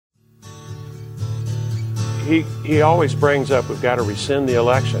he always brings up, we've got to rescind the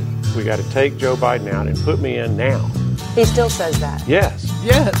election. We got to take Joe Biden out and put me in now. He still says that. Yes.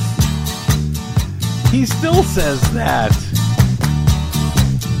 Yes. He still says that.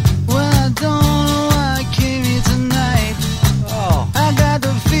 Well, I don't know why I came here tonight. Oh. I got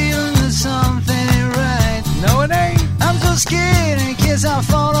the feeling that something ain't right. No, it ain't. I'm so scared in case I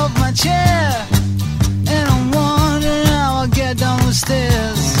fall off my chair. And I'm wondering how I'll get down the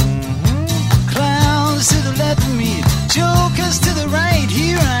stairs. Clowns to the left of me, jokers to the right.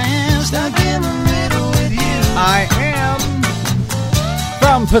 Here I am, stuck in the middle with you. I am.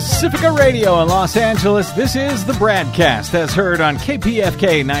 From Pacifica Radio in Los Angeles, this is the BradCast, as heard on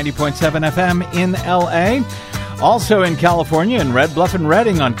KPFK 90.7 FM in L.A., also in California in Red Bluff and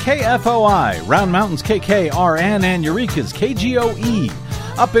Redding on KFOI, Round Mountains KKRN, and Eureka's KGOE.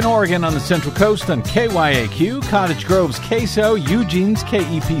 Up in Oregon on the Central Coast on KYAQ, Cottage Grove's KSO, Eugene's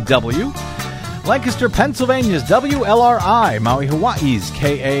KEPW, Lancaster, Pennsylvania's WLRI, Maui, Hawaii's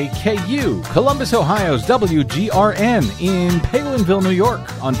KAKU, Columbus, Ohio's WGRN, in Palinville, New York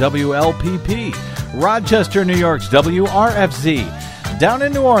on WLPP, Rochester, New York's WRFZ, down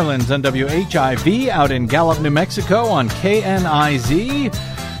in New Orleans on WHIV, out in Gallup, New Mexico on KNIZ,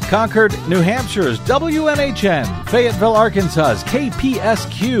 Concord, New Hampshire's WNHN, Fayetteville, Arkansas's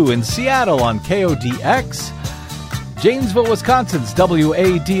KPSQ, in Seattle on KODX, Janesville, Wisconsin's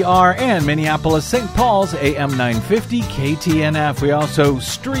WADR, and Minneapolis, St. Paul's AM 950 KTNF. We also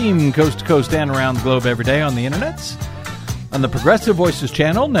stream coast to coast and around the globe every day on the internets. On the Progressive Voices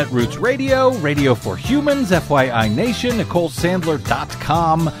channel, Netroots Radio, Radio for Humans, FYI Nation,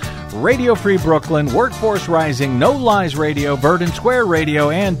 NicoleSandler.com, Radio Free Brooklyn, Workforce Rising, No Lies Radio, Bird and Square Radio,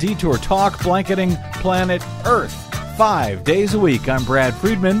 and Detour Talk, blanketing planet Earth 5 days a week. I'm Brad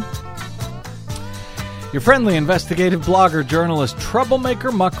Friedman, your friendly investigative blogger, journalist,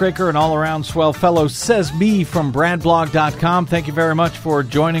 troublemaker, muckraker, and all-around swell fellow, says me from bradblog.com. Thank you very much for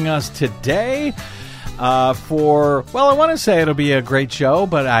joining us today. I want to say it'll be a great show,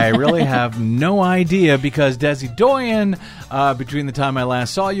 but I really have no idea because Desi Doyen, between the time I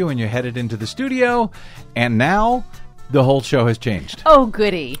last saw you and you headed into the studio, and now the whole show has changed. Oh,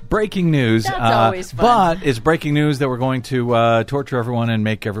 goody. Breaking news. That's always fun. But it's breaking news that we're going to torture everyone and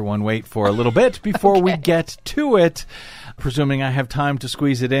make everyone wait for a little bit before we get to it, presuming I have time to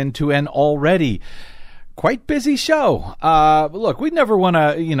squeeze it into an already quite busy show. Look, we never want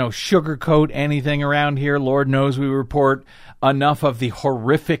to, sugarcoat anything around here. Lord knows we report enough of the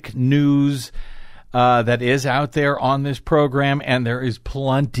horrific news that is out there on this program, and there is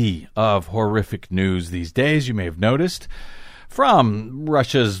plenty of horrific news these days, you may have noticed, from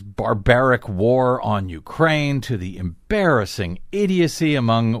Russia's barbaric war on Ukraine to the embarrassing idiocy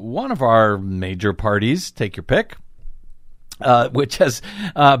among one of our major parties, take your pick, which has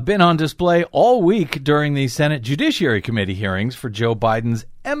been on display all week during the Senate Judiciary Committee hearings for Joe Biden's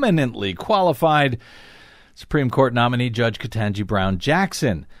eminently qualified Supreme Court nominee, Judge Ketanji Brown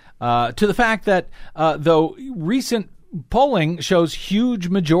Jackson. To the fact that though recent polling shows huge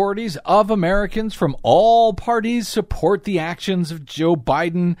majorities of Americans from all parties support the actions of Joe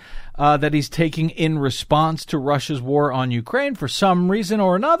Biden that he's taking in response to Russia's war on Ukraine, for some reason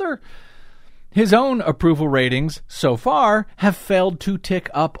or another, his own approval ratings so far have failed to tick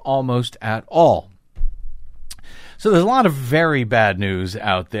up almost at all. So there's a lot of very bad news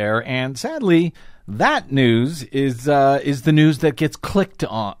out there, and sadly, that news is the news that gets clicks,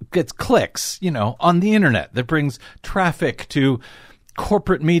 on the internet, that brings traffic to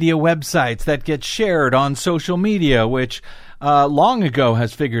corporate media websites, that gets shared on social media, which long ago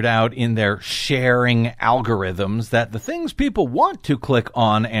has figured out in their sharing algorithms that the things people want to click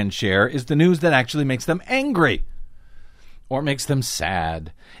on and share is the news that actually makes them angry or makes them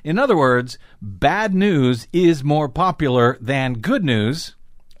sad. In other words, bad news is more popular than good news,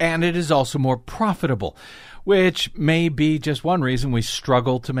 and it is also more profitable, which may be just one reason we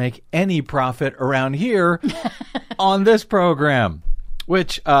struggle to make any profit around here on this program,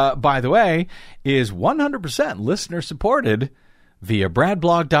 which, by the way, is 100% listener-supported via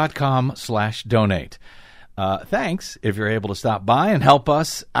bradblog.com/donate. Thanks if you're able to stop by and help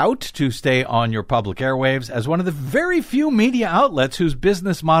us out to stay on your public airwaves as one of the very few media outlets whose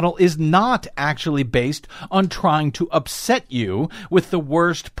business model is not actually based on trying to upset you with the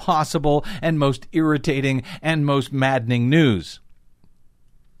worst possible and most irritating and most maddening news.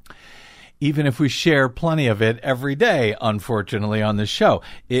 Even if we share plenty of it every day, unfortunately, on this show.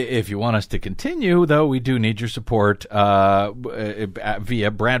 If you want us to continue, though, we do need your support via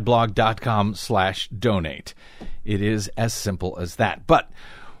bradblog.com/donate. It is as simple as that. But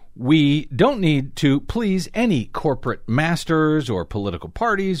We don't need to please any corporate masters or political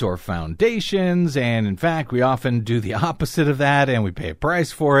parties or foundations, and in fact, we often do the opposite of that, and we pay a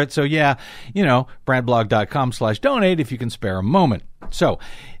price for it. So yeah, bradblog.com/donate if you can spare a moment. So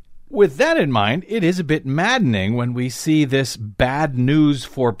with that in mind, it is a bit maddening when we see this bad news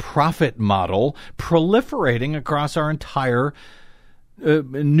for profit model proliferating across our entire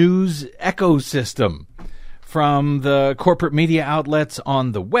news ecosystem. From the corporate media outlets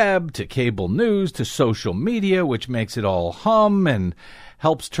on the web to cable news to social media, which makes it all hum and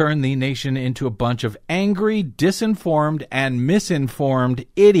helps turn the nation into a bunch of angry, disinformed, and misinformed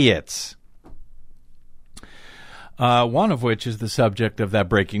idiots. One of which is the subject of that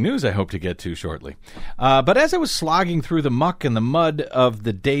breaking news I hope to get to shortly. But as I was slogging through the muck and the mud of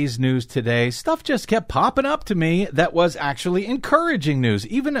the day's news today, stuff just kept popping up to me that was actually encouraging news,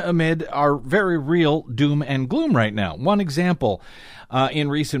 even amid our very real doom and gloom right now. One example, in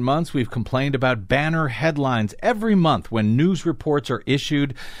recent months, we've complained about banner headlines every month when news reports are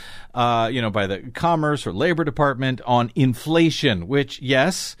issued by the Commerce or Labor Department on inflation, which,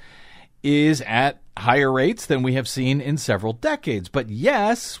 yes, is at higher rates than we have seen in several decades. But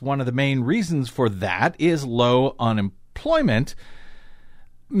yes, one of the main reasons for that is low unemployment,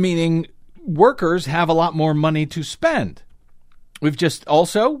 meaning workers have a lot more money to spend. We've just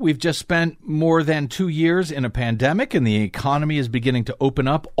spent more than 2 years in a pandemic, and the economy is beginning to open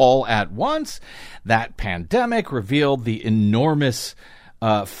up all at once. That pandemic revealed the enormous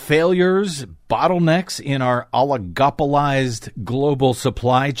failures, bottlenecks in our oligopolized global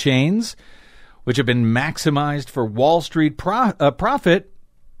supply chains, which have been maximized for Wall Street profit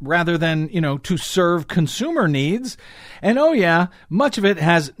rather than, to serve consumer needs. And much of it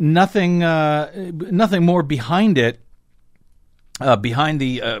has nothing more behind it, behind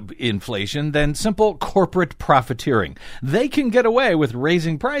the inflation than simple corporate profiteering. They can get away with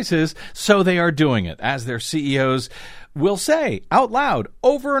raising prices, so they are doing it, as their CEOs will say out loud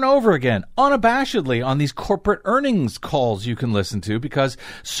over and over again, unabashedly, on these corporate earnings calls you can listen to, because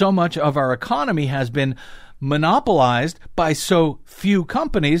so much of our economy has been monopolized by so few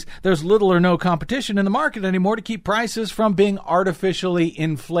companies. There's little or no competition in the market anymore to keep prices from being artificially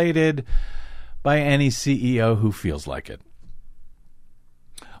inflated by any CEO who feels like it.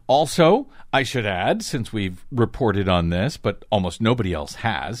 Also, I should add, since we've reported on this, but almost nobody else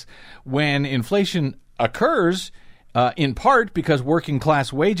has, when inflation occurs, in part because working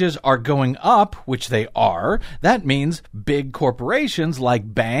class wages are going up, which they are, that means big corporations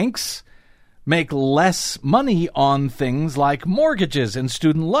like banks make less money on things like mortgages and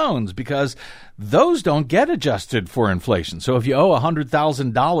student loans because those don't get adjusted for inflation. So if you owe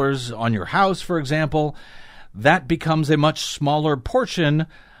 $100,000 on your house, for example, that becomes a much smaller portion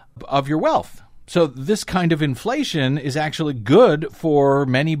of your wealth. So this kind of inflation is actually good for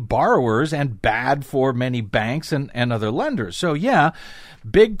many borrowers and bad for many banks and other lenders. So yeah,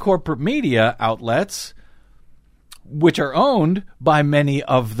 big corporate media outlets, which are owned by many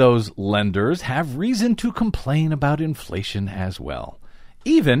of those lenders, have reason to complain about inflation as well,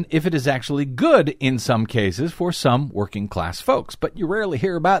 even if it is actually good in some cases for some working class folks. But you rarely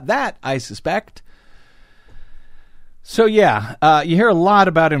hear about that, I suspect. So yeah, you hear a lot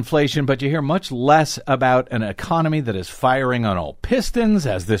about inflation, but you hear much less about an economy that is firing on all pistons,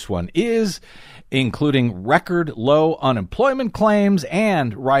 as this one is, including record low unemployment claims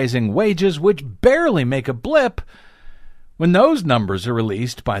and rising wages, which barely make a blip when those numbers are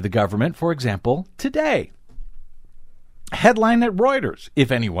released by the government, for example, today. Headline at Reuters,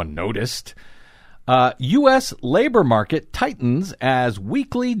 if anyone noticed, U.S. labor market tightens as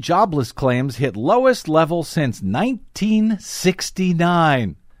weekly jobless claims hit lowest level since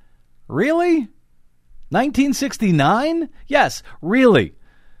 1969. Really? 1969? Yes, really.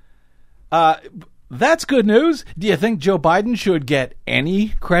 That's good news. Do you think Joe Biden should get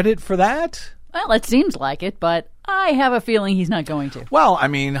any credit for that? Well, it seems like it, but I have a feeling he's not going to. Well, I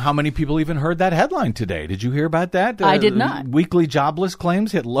mean, how many people even heard that headline today? Did you hear about that? I did not. Weekly jobless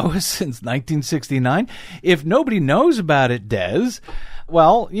claims hit lowest since 1969. If nobody knows about it, Des,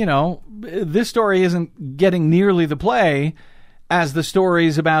 well, this story isn't getting nearly the play as the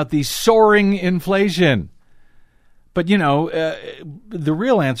stories about the soaring inflation. But, the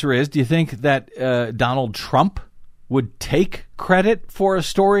real answer is, do you think that Donald Trump would take credit for a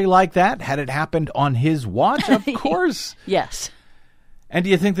story like that had it happened on his watch? Of course. Yes. And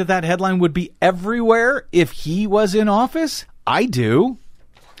do you think that headline would be everywhere if he was in office? I do.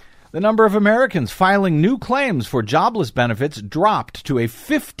 The number of Americans filing new claims for jobless benefits dropped to a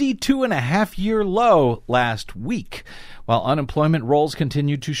 52.5-year low last week, while unemployment rolls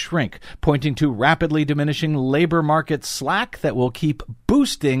continued to shrink, pointing to rapidly diminishing labor market slack that will keep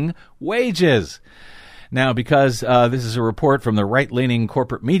boosting wages. Now, because this is a report from the right-leaning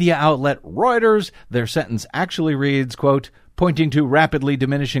corporate media outlet Reuters, their sentence actually reads, quote, pointing to rapidly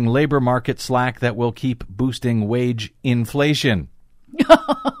diminishing labor market slack that will keep boosting wage inflation.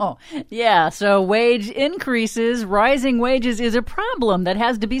 Oh, yeah. So wage increases, rising wages is a problem that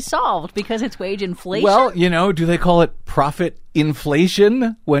has to be solved because it's wage inflation. Well, do they call it profit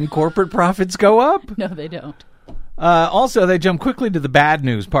inflation when corporate profits go up? No, they don't. Also, they jump quickly to the bad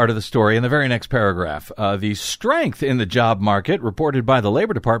news part of the story in the very next paragraph. The strength in the job market reported by the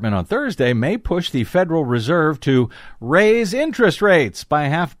Labor Department on Thursday may push the Federal Reserve to raise interest rates by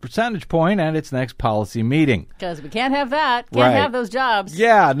 0.5 percentage point at its next policy meeting. Because we can't have that. Can't have those jobs.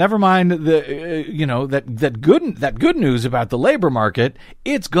 Yeah, never mind the that good news about the labor market.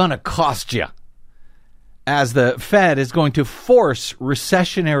 It's gonna cost you, as the Fed is going to force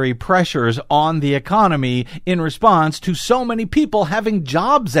recessionary pressures on the economy in response to so many people having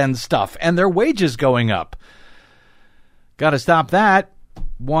jobs and stuff and their wages going up. Got to stop that.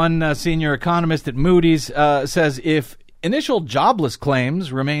 One senior economist at Moody's says if initial jobless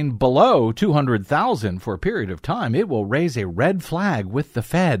claims remain below 200,000 for a period of time, it will raise a red flag with the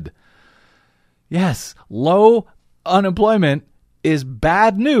Fed. Yes, low unemployment is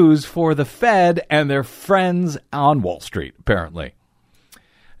bad news for the Fed and their friends on Wall Street, apparently.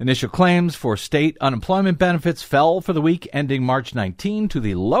 Initial claims for state unemployment benefits fell for the week ending March 19 to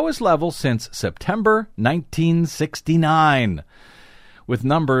the lowest level since September 1969, with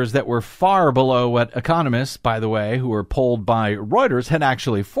numbers that were far below what economists, by the way, who were polled by Reuters, had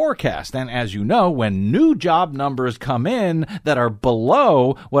actually forecast. And as you know, when new job numbers come in that are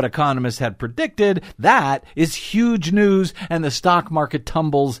below what economists had predicted, that is huge news, and the stock market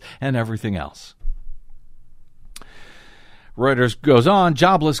tumbles and everything else. Reuters goes on,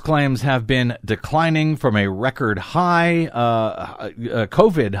 jobless claims have been declining from a record high,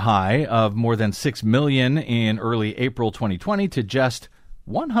 COVID high of more than 6 million in early April 2020 to just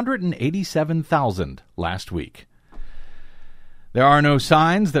 187,000 last week. There are no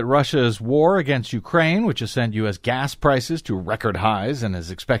signs that Russia's war against Ukraine, which has sent U.S. gas prices to record highs and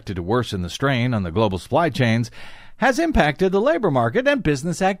is expected to worsen the strain on the global supply chains, has impacted the labor market and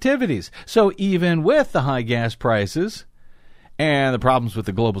business activities. So even with the high gas prices and the problems with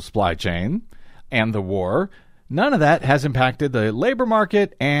the global supply chain and the war, none of that has impacted the labor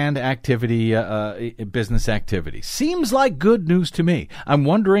market and activity, business activity. Seems like good news to me. I'm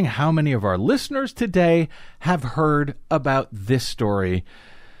wondering how many of our listeners today have heard about this story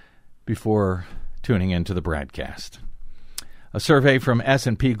before tuning into the BradCast. A survey from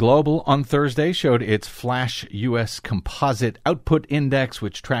S&P Global on Thursday showed its flash U.S. Composite Output Index,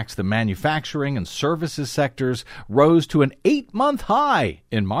 which tracks the manufacturing and services sectors, rose to an 8-month high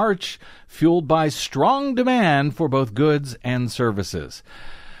in March, fueled by strong demand for both goods and services.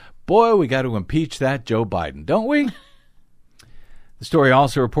 Boy, we got to impeach that Joe Biden, don't we? The story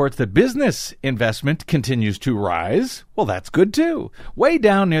also reports that business investment continues to rise. Well, that's good, too. Way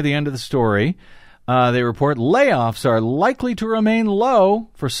down near the end of the story, they report layoffs are likely to remain low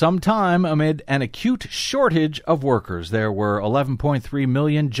for some time amid an acute shortage of workers. There were 11.3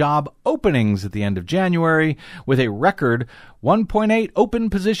 million job openings at the end of January, with a record 1.8 open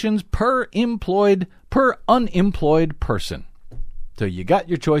positions per unemployed person. So you got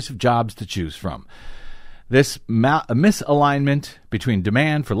your choice of jobs to choose from. This misalignment between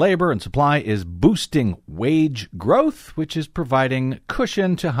demand for labor and supply is boosting wage growth, which is providing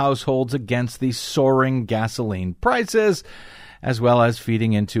cushion to households against the soaring gasoline prices, as well as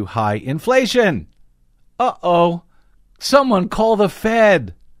feeding into high inflation. Uh-oh. Someone call the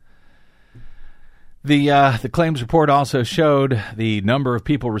Fed. The claims report also showed the number of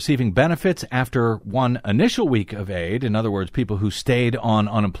people receiving benefits after one initial week of aid, in other words, people who stayed on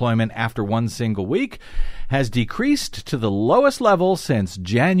unemployment after one single week, has decreased to the lowest level since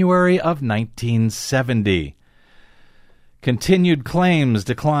January of 1970. Continued claims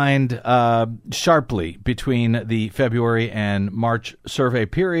declined sharply between the February and March survey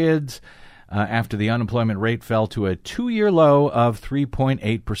periods, after the unemployment rate fell to a 2-year low of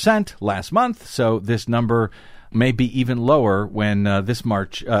 3.8% last month. So this number may be even lower when this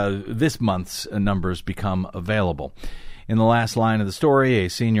month's numbers become available. In the last line of the story, a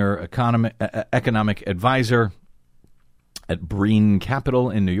senior economic advisor at Breen Capital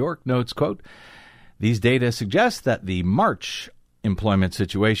in New York notes, quote, "These data suggest that the March employment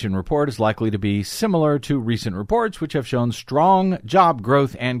situation report is likely to be similar to recent reports, which have shown strong job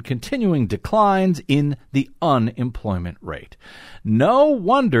growth and continuing declines in the unemployment rate. No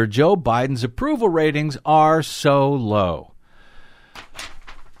wonder Joe Biden's approval ratings are so low.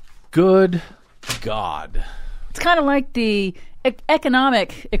 Good God. It's kind of like the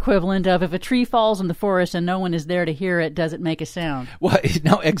economic equivalent of if a tree falls in the forest and no one is there to hear it, does it make a sound? Well,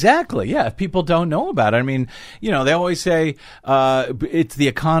 no, exactly. Yeah, if people don't know about it. I mean, you know, they always say it's the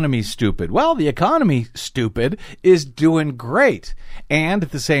economy stupid. Well, the economy stupid is doing great. And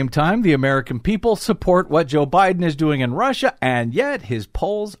at the same time, the American people support what Joe Biden is doing in Russia, and yet his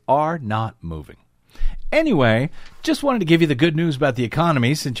polls are not moving. Anyway, just wanted to give you the good news about the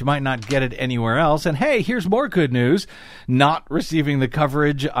economy since you might not get it anywhere else. And hey, here's more good news. Not receiving the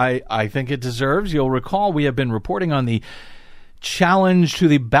coverage I think it deserves. You'll recall we have been reporting on the challenge to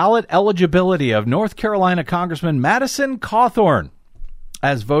the ballot eligibility of North Carolina Congressman Madison Cawthorn,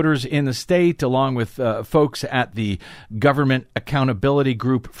 as voters in the state, along with folks at the government accountability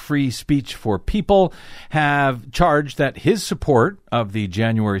group Free Speech for People, have charged that his support of the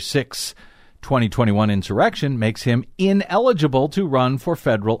January 6th 2021 insurrection makes him ineligible to run for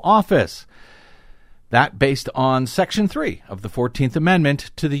federal office. That based on Section 3 of the 14th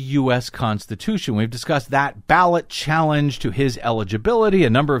Amendment to the U.S. Constitution. We've discussed that ballot challenge to his eligibility a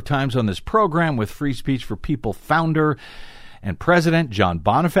number of times on this program with Free Speech for People founder and president John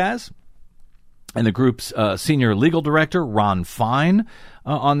Bonifaz and the group's senior legal director, Ron Fine,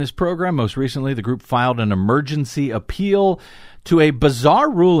 on this program. Most recently, the group filed an emergency appeal to a bizarre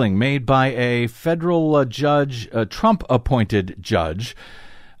ruling made by a federal judge, a Trump-appointed judge,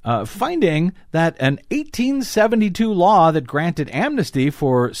 finding that an 1872 law that granted amnesty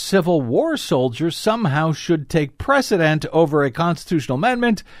for Civil War soldiers somehow should take precedent over a constitutional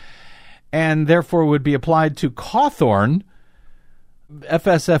amendment and therefore would be applied to Cawthorn.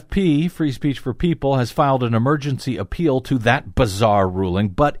 FSFP, Free Speech for People, has filed an emergency appeal to that bizarre ruling.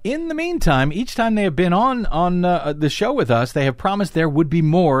 But in the meantime, each time they have been on the show with us, they have promised there would be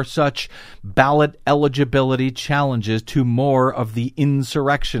more such ballot eligibility challenges to more of the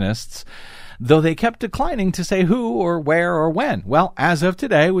insurrectionists, though they kept declining to say who or where or when. Well, as of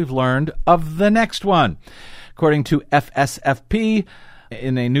today, we've learned of the next one. According to FSFP,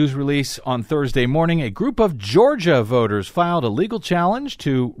 in a news release on Thursday morning, a group of Georgia voters filed a legal challenge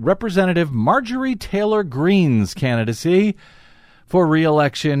to Representative Marjorie Taylor Greene's candidacy for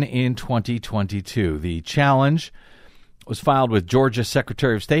re-election in 2022. The challenge was filed with Georgia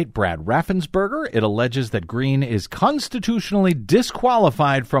Secretary of State Brad Raffensperger. It alleges that Greene is constitutionally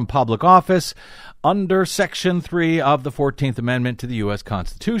disqualified from public office under Section 3 of the 14th Amendment to the U.S.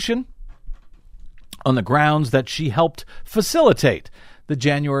 Constitution on the grounds that she helped facilitate the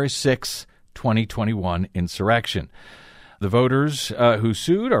January 6, 2021 insurrection. The voters who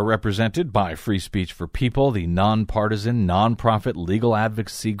sued are represented by Free Speech for People, the nonpartisan, nonprofit legal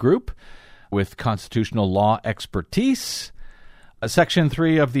advocacy group with constitutional law expertise. Section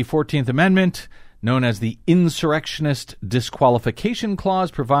 3 of the 14th Amendment, known as the Insurrectionist Disqualification Clause,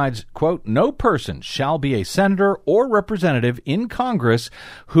 provides, quote, no person shall be a senator or representative in Congress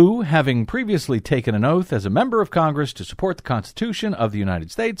who, having previously taken an oath as a member of Congress to support the Constitution of the United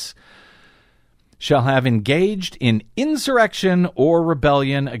States, shall have engaged in insurrection or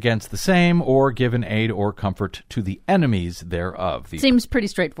rebellion against the same or given aid or comfort to the enemies thereof. Seems pretty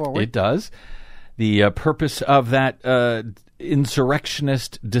straightforward. It does. The purpose of that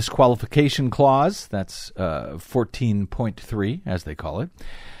Insurrectionist Disqualification Clause, that's 14.3, as they call it,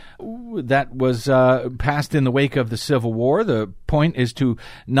 that was passed in the wake of the Civil War. The point is to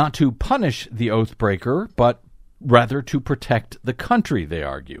not to punish the oathbreaker, but rather to protect the country, they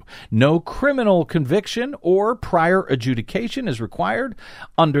argue. No criminal conviction or prior adjudication is required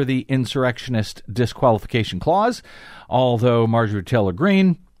under the Insurrectionist Disqualification Clause, although Marjorie Taylor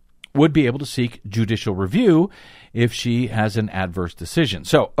Greene would be able to seek judicial review if she has an adverse decision.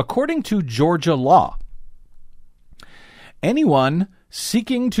 So, according to Georgia law, anyone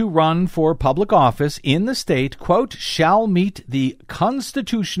seeking to run for public office in the state, quote, shall meet the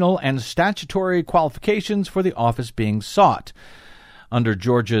constitutional and statutory qualifications for the office being sought. Under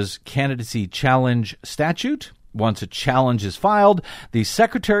Georgia's candidacy challenge statute, once a challenge is filed, the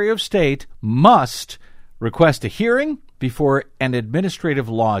Secretary of State must request a hearing before an administrative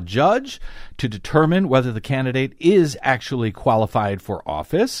law judge to determine whether the candidate is actually qualified for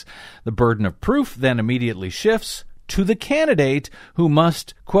office. The burden of proof then immediately shifts to the candidate, who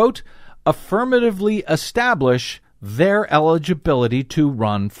must, quote, affirmatively establish their eligibility to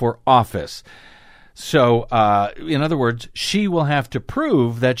run for office. So, in other words, she will have to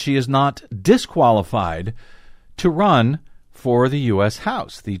prove that she is not disqualified to run for the U.S.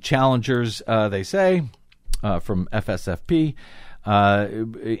 House. The challengers, they say, from FSFP,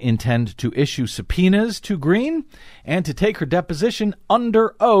 intend to issue subpoenas to Greene and to take her deposition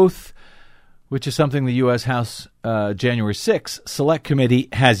under oath, which is something the U.S. House January 6 Select Committee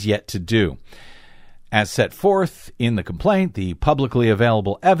has yet to do. As set forth in the complaint, the publicly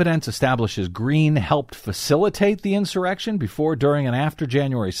available evidence establishes Greene helped facilitate the insurrection before, during, and after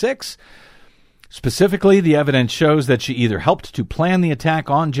January 6. Specifically, the evidence shows that she either helped to plan the attack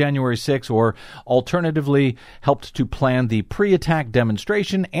on January 6 or alternatively helped to plan the pre-attack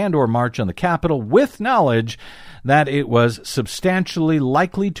demonstration and or march on the Capitol with knowledge that it was substantially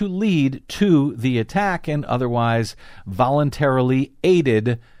likely to lead to the attack and otherwise voluntarily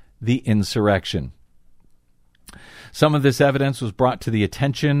aided the insurrection. Some of this evidence was brought to the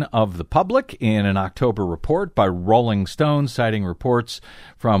attention of the public in an October report by Rolling Stone, citing reports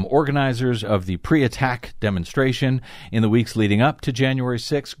from organizers of the pre-attack demonstration. In the weeks leading up to January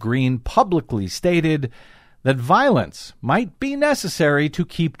 6, Greene publicly stated that violence might be necessary to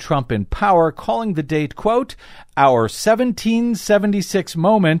keep Trump in power, calling the date, quote, our 1776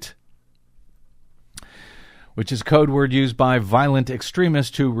 moment, which is a code word used by violent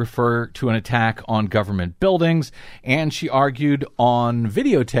extremists to refer to an attack on government buildings. And she argued on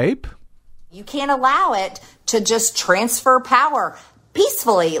videotape, you can't allow it to just transfer power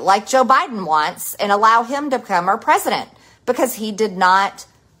peacefully like Joe Biden wants and allow him to become our president because he did not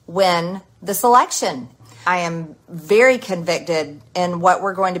win this election. I am very convicted in what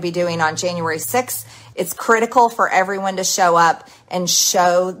we're going to be doing on January 6th. It's critical for everyone to show up and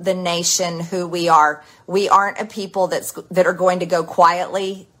show the nation who we are. We aren't a people that are going to go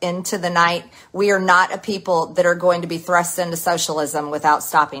quietly into the night. We are not a people that are going to be thrust into socialism without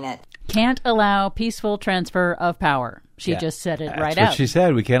stopping it. Can't allow peaceful transfer of power. She just said it right out. That's what she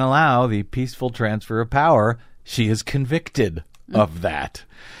said. We can't allow the peaceful transfer of power. She is convicted of that.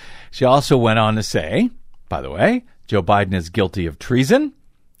 She also went on to say, by the way, Joe Biden is guilty of treason.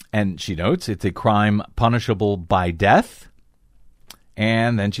 And she notes it's a crime punishable by death.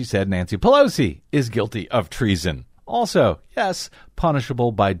 And then she said Nancy Pelosi is guilty of treason. Also, yes,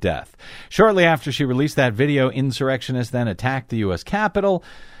 punishable by death. Shortly after she released that video, insurrectionists then attacked the U.S. Capitol,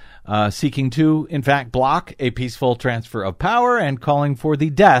 seeking to, in fact, block a peaceful transfer of power and calling for the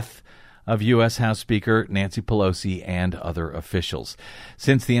death of U.S. House Speaker Nancy Pelosi and other officials.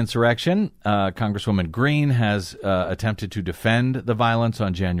 Since the insurrection, Congresswoman Greene has attempted to defend the violence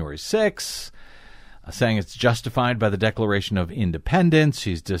on January 6, saying it's justified by the Declaration of Independence.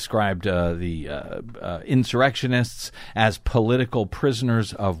 She's described the insurrectionists as political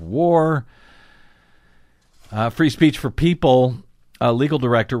prisoners of war. Free Speech for People legal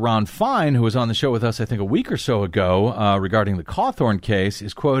director Ron Fine, who was on the show with us, I think, a week or so ago regarding the Cawthorn case,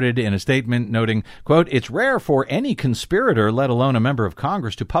 is quoted in a statement noting, quote, it's rare for any conspirator, let alone a member of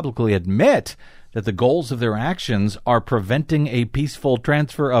Congress, to publicly admit that the goals of their actions are preventing a peaceful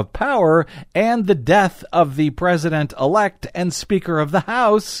transfer of power and the death of the president-elect and Speaker of the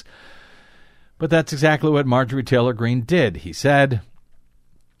House. But that's exactly what Marjorie Taylor Greene did. He said,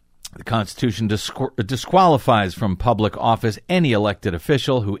 the Constitution disqualifies from public office any elected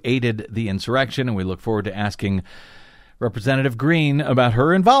official who aided the insurrection, and we look forward to asking Representative Greene about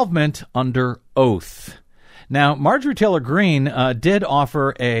her involvement under oath. Now, Marjorie Taylor Greene did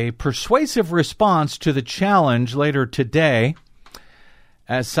offer a persuasive response to the challenge later today,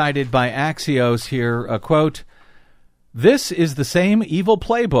 as cited by Axios here, quote, this is the same evil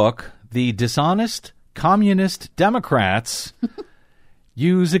playbook the dishonest communist Democrats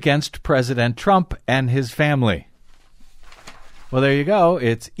use against President Trump and his family. Well, there you go.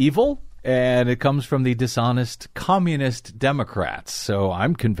 It's evil, and it comes from the dishonest communist Democrats. So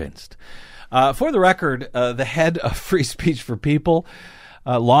I'm convinced. For the record, the head of Free Speech for People,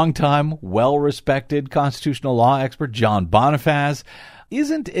 longtime, well-respected constitutional law expert John Bonifaz,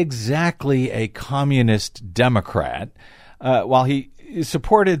 isn't exactly a communist Democrat. While he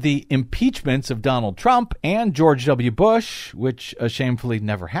supported the impeachments of Donald Trump and George W. Bush, which shamefully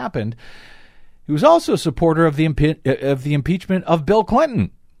never happened, he was also a supporter of the impeachment of Bill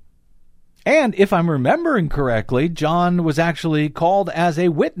Clinton. And if I'm remembering correctly, John was actually called as a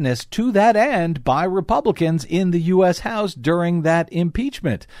witness to that end by Republicans in the U.S. House during that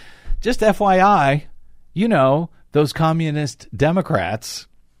impeachment. Just FYI, you know, those communist Democrats.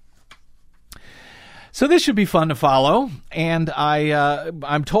 So this should be fun to follow, and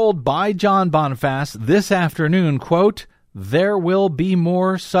I'm told by John Bonifaz this afternoon, quote, there will be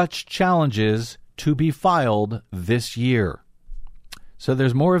more such challenges to be filed this year. So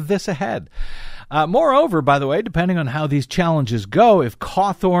there's more of this ahead. Moreover, by the way, depending on how these challenges go, if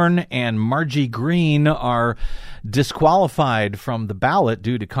Cawthorn and Margie Green are disqualified from the ballot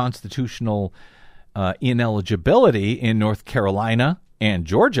due to constitutional ineligibility in North Carolina and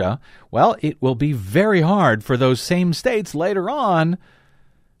Georgia, well, it will be very hard for those same states later on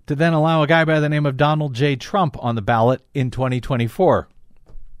to then allow a guy by the name of Donald J. Trump on the ballot in 2024,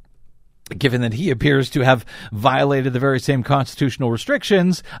 given that he appears to have violated the very same constitutional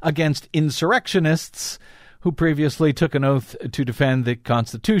restrictions against insurrectionists who previously took an oath to defend the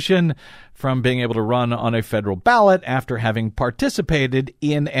Constitution from being able to run on a federal ballot after having participated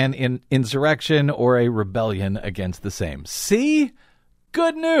in an insurrection or a rebellion against the same. See?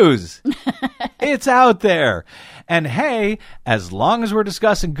 Good news. It's out there. And hey, as long as we're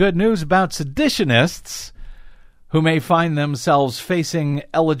discussing good news about seditionists who may find themselves facing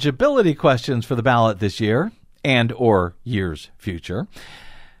eligibility questions for the ballot this year and or years future,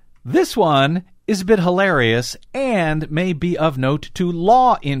 this one is a bit hilarious and may be of note to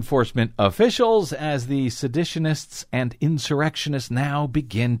law enforcement officials as the seditionists and insurrectionists now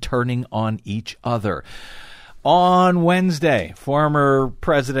begin turning on each other. On Wednesday, former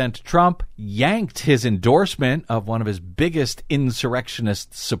President Trump yanked his endorsement of one of his biggest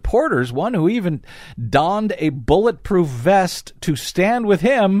insurrectionist supporters, one who even donned a bulletproof vest to stand with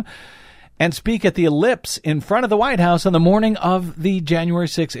him and speak at the Ellipse in front of the White House on the morning of the January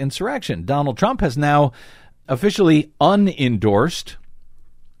 6th insurrection. Donald Trump has now officially unendorsed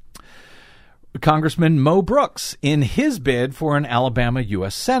Congressman Mo Brooks in his bid for an Alabama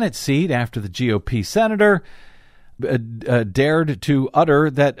U.S. Senate seat after the GOP senator dared to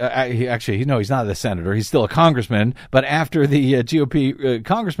utter that he's not the senator, he's still a congressman, but after the GOP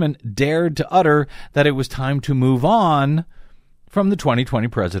congressman dared to utter that it was time to move on from the 2020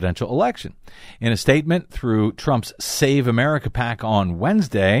 presidential election. In a statement through Trump's Save America PAC on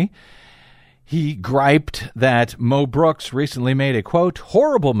Wednesday, he griped that Mo Brooks recently made a, quote,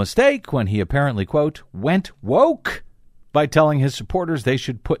 horrible mistake when he apparently, quote, went woke by telling his supporters they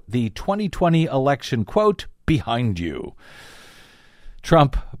should put the 2020 election, quote, behind you.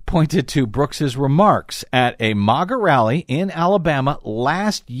 Trump pointed to Brooks's remarks at a MAGA rally in Alabama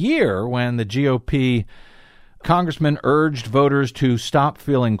last year when the GOP congressman urged voters to stop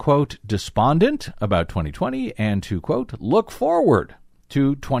feeling, quote, despondent about 2020 and to, quote, look forward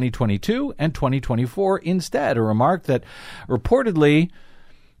to 2022 and 2024 instead, a remark that reportedly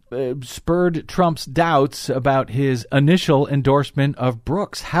spurred Trump's doubts about his initial endorsement of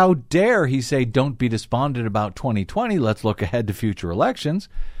Brooks. How dare he say, don't be despondent about 2020, let's look ahead to future elections.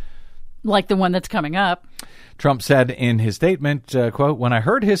 Like the one that's coming up. Trump said in his statement, quote, when I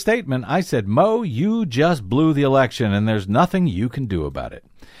heard his statement, I said, Mo, you just blew the election and there's nothing you can do about it.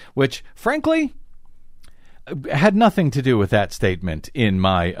 Which, frankly, had nothing to do with that statement, in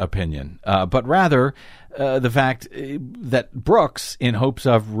my opinion, but rather the fact that Brooks, in hopes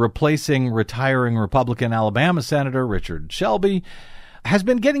of replacing retiring Republican Alabama Senator Richard Shelby, has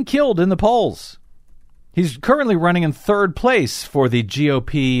been getting killed in the polls. He's currently running in third place for the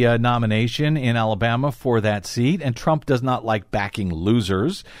GOP nomination in Alabama for that seat, and Trump does not like backing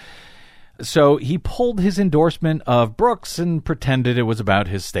losers. So he pulled his endorsement of Brooks and pretended it was about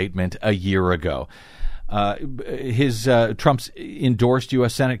his statement a year ago. Trump's endorsed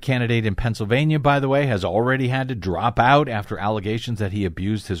U.S. Senate candidate in Pennsylvania, by the way, has already had to drop out after allegations that he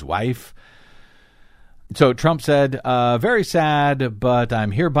abused his wife. So Trump said, very sad, but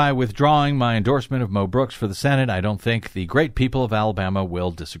I'm hereby withdrawing my endorsement of Mo Brooks for the Senate. I don't think the great people of Alabama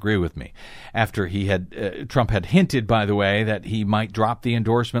will disagree with me. After Trump had hinted, by the way, that he might drop the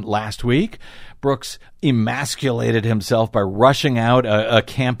endorsement last week, Brooks emasculated himself by rushing out a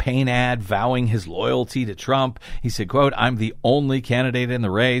campaign ad vowing his loyalty to Trump. He said, quote, I'm the only candidate in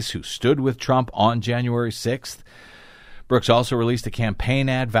the race who stood with Trump on January 6th. Brooks also released a campaign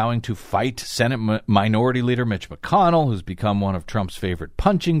ad vowing to fight Senate Minority Leader Mitch McConnell, who's become one of Trump's favorite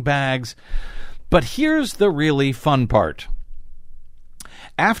punching bags. But here's the really fun part.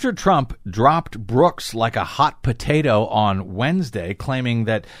 After Trump dropped Brooks like a hot potato on Wednesday, claiming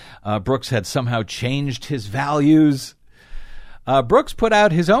that Brooks had somehow changed his values, Brooks put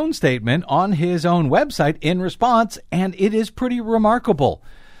out his own statement on his own website in response, and it is pretty remarkable.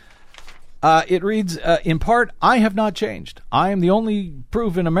 It reads, in part, I have not changed. I am the only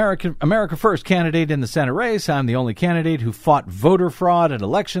proven America First candidate in the Senate race. I'm the only candidate who fought voter fraud and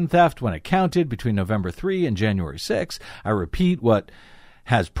election theft when it counted between November 3 and January 6. I repeat what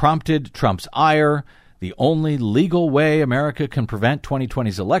has prompted Trump's ire. The only legal way America can prevent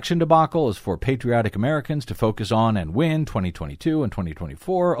 2020's election debacle is for patriotic Americans to focus on and win 2022 and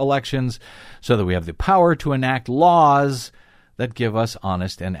 2024 elections so that we have the power to enact laws that give us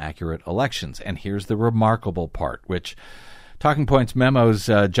honest and accurate elections. And here's the remarkable part, which Talking Points Memo's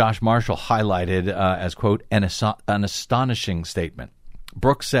Josh Marshall highlighted as, quote, an astonishing statement.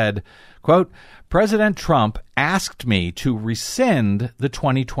 Brooks said, quote, President Trump asked me to rescind the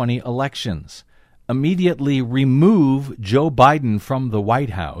 2020 elections, immediately remove Joe Biden from the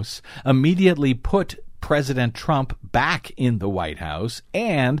White House, immediately put President Trump back in the White House,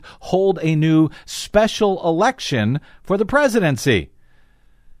 and hold a new special election for the presidency.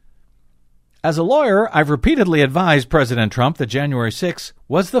 As a lawyer, I've repeatedly advised President Trump that January 6th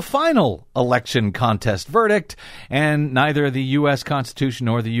was the final election contest verdict, and neither the U.S. Constitution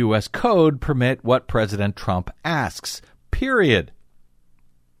nor the U.S. Code permit what President Trump asks, period.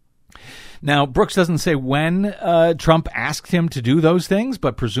 Now, Brooks doesn't say when Trump asked him to do those things,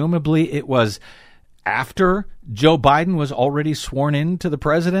 but presumably it was after Joe Biden was already sworn into the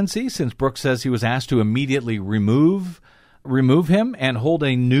presidency, since Brooks says he was asked to immediately remove him and hold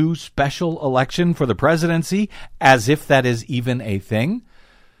a new special election for the presidency, as if that is even a thing,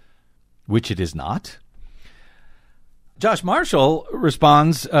 which it is not. Josh Marshall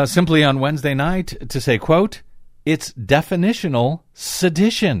responds simply on Wednesday night to say, quote, it's definitional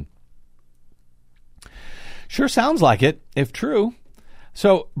sedition. Sure sounds like it, if true.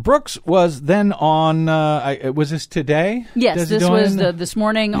 So Brooks was then on, was this today? Yes, this was this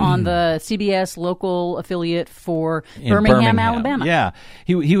morning on the CBS local affiliate for Birmingham, Alabama. Yeah.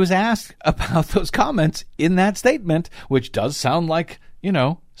 He was asked about those comments in that statement, which does sound like,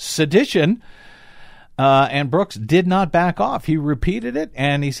 sedition. And Brooks did not back off. He repeated it,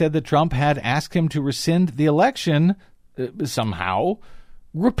 and he said that Trump had asked him to rescind the election somehow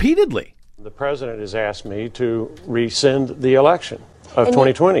repeatedly. The president has asked me to rescind the election of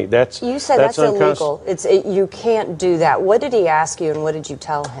 2020. You said that's illegal. You can't do that. What did he ask you, and what did you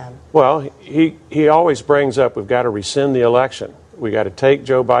tell him? Well, he always brings up, we've got to rescind the election. We got to take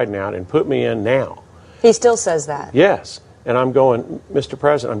Joe Biden out and put me in now. He still says that. Yes. And I'm going, Mr.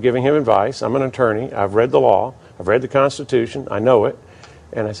 President, I'm giving him advice. I'm an attorney. I've read the law. I've read the Constitution. I know it.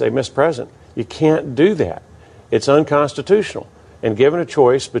 And I say, Mr. President, you can't do that. It's unconstitutional. And given a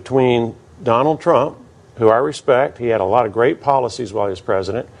choice between Donald Trump, who I respect, he had a lot of great policies while he was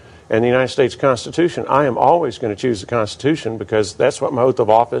president, and the United States Constitution, I am always going to choose the Constitution because that's what my oath of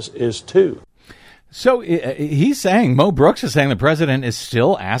office is too. So he's saying, Mo Brooks is saying the president is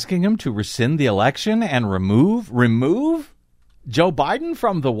still asking him to rescind the election and remove Joe Biden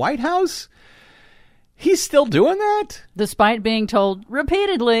from the White House? He's still doing that? Despite being told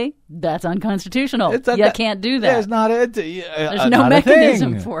repeatedly, that's unconstitutional. You can't do that. There's no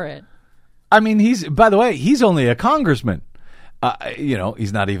mechanism for it. I mean, by the way, he's only a congressman.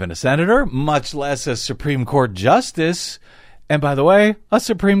 He's not even a senator, much less a Supreme Court justice. And by the way, a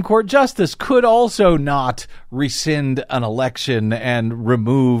Supreme Court justice could also not rescind an election and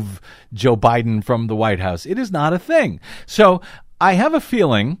remove Joe Biden from the White House. It is not a thing. So I have a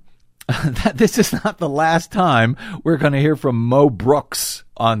feeling that this is not the last time we're going to hear from Mo Brooks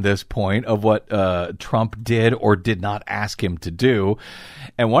on this point of what Trump did or did not ask him to do.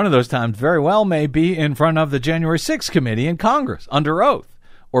 And one of those times very well may be in front of the January 6th committee in Congress under oath,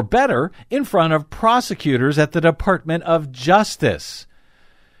 or better, in front of prosecutors at the Department of Justice.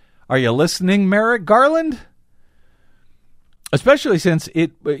 Are you listening, Merrick Garland? Especially since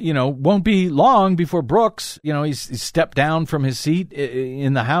it, won't be long before Brooks, he's stepped down from his seat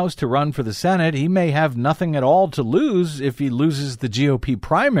in the House to run for the Senate. He may have nothing at all to lose if he loses the GOP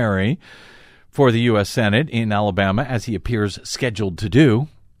primary for the U.S. Senate in Alabama, as he appears scheduled to do.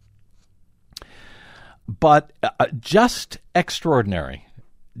 But just extraordinary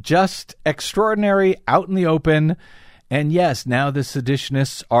out in the open. And yes, now the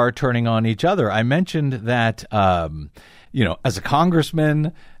seditionists are turning on each other. I mentioned that, as a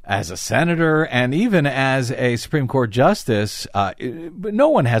congressman, as a senator, and even as a Supreme Court justice, no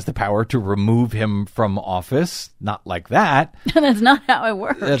one has the power to remove him from office. Not like that. That's not how it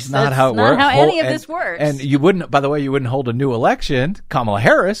works. That's not how it works. Not how any of this works. And you wouldn't, by the way, you wouldn't hold a new election. Kamala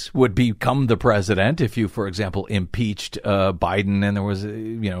Harris would become the president if you, for example, impeached Biden and there was,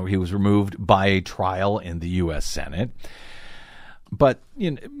 he was removed by a trial in the U.S. Senate. But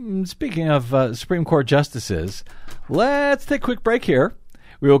speaking of Supreme Court justices, let's take a quick break here.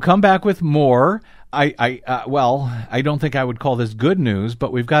 We will come back with more. I don't think I would call this good news,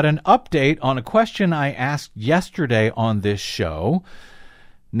 but we've got an update on a question I asked yesterday on this show,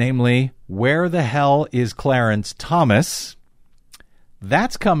 namely, where the hell is Clarence Thomas?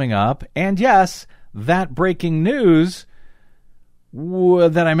 That's coming up. And yes, that breaking news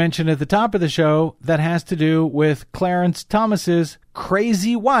that I mentioned at the top of the show that has to do with Clarence Thomas's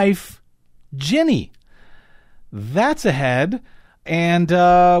crazy wife, Ginny. That's ahead. And,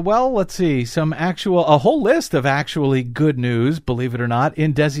 well, let's see, a whole list of actually good news, believe it or not,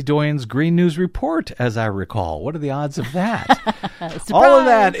 in Desi Doyen's Green News Report, as I recall. What are the odds of that? All of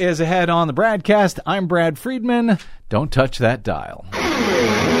that is ahead on the BradCast. I'm Brad Friedman. Don't touch that dial.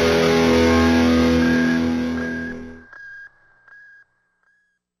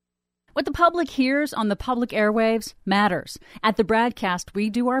 What the public hears on the public airwaves matters. At the BradCast, we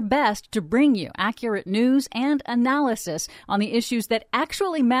do our best to bring you accurate news and analysis on the issues that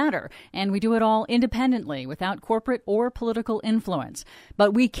actually matter, and we do it all independently, without corporate or political influence.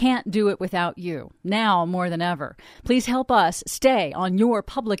 But we can't do it without you, now more than ever. Please help us stay on your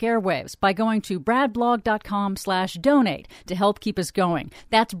public airwaves by going to bradblog.com/donate to help keep us going.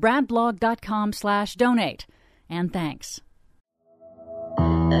 That's bradblog.com/donate. And thanks.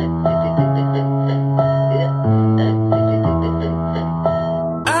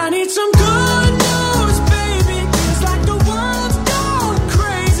 I need some good news, baby. It's like the world's gone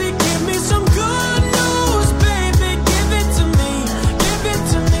crazy. Give me some good news, baby. Give it to me. Give it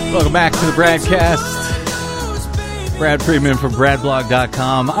to me. Welcome back to the BradCast. Brad Friedman from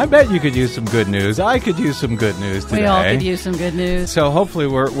BradBlog.com. I bet you could use some good news. I could use some good news today. We all could use some good news. So hopefully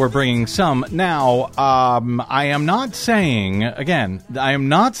we're bringing some. Now, I am not saying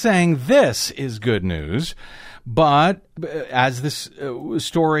this is good news, but as this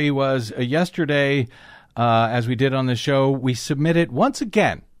story was yesterday, as we did on the show, we submit it once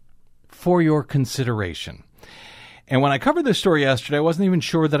again for your consideration. And when I covered this story yesterday, I wasn't even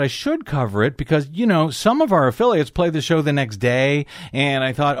sure that I should cover it because, some of our affiliates play the show the next day. And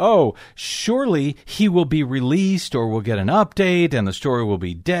I thought, oh, surely he will be released or we'll get an update and the story will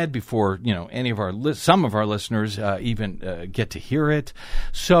be dead before, some of our listeners even get to hear it.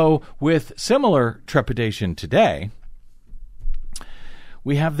 So with similar trepidation today,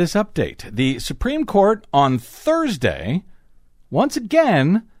 we have this update. The Supreme Court on Thursday, once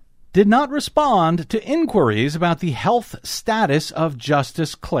again, did not respond to inquiries about the health status of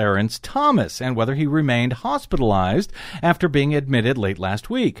Justice Clarence Thomas and whether he remained hospitalized after being admitted late last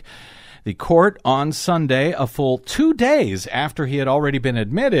week. The court on Sunday, a full 2 days after he had already been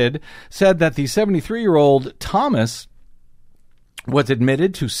admitted, said that the 73-year-old Thomas was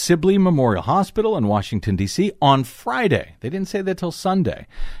admitted to Sibley Memorial Hospital in Washington, D.C. on Friday. They didn't say that till Sunday.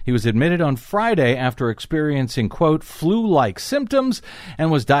 He was admitted on Friday after experiencing, quote, flu-like symptoms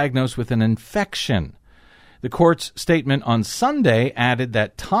and was diagnosed with an infection. The court's statement on Sunday added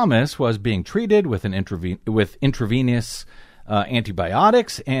that Thomas was being treated with intravenous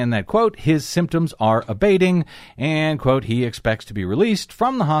antibiotics and that, quote, his symptoms are abating and, quote, he expects to be released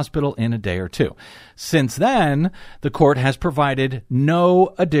from the hospital in a day or two. Since then, the court has provided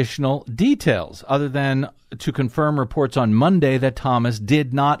no additional details other than to confirm reports on Monday that Thomas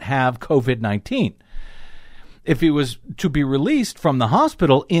did not have COVID-19. If he was to be released from the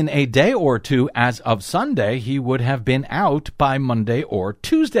hospital in a day or two as of Sunday, he would have been out by Monday or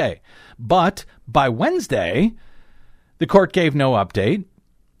Tuesday. But by Wednesday, the court gave no update,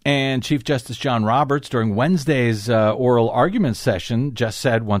 and Chief Justice John Roberts, during Wednesday's oral argument session, just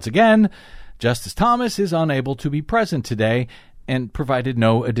said once again, Justice Thomas is unable to be present today and provided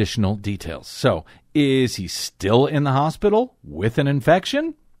no additional details. So, is he still in the hospital with an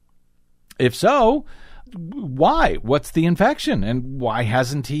infection? If so, why? What's the infection? And why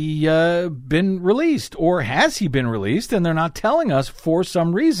hasn't he been released? Or has he been released and they're not telling us for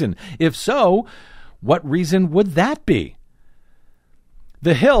some reason? If so, what reason would that be?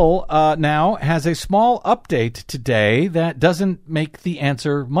 The Hill now has a small update today that doesn't make the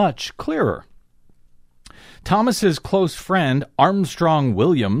answer much clearer. Thomas's close friend Armstrong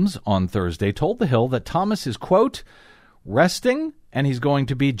Williams on Thursday told The Hill that Thomas is, quote, resting and he's going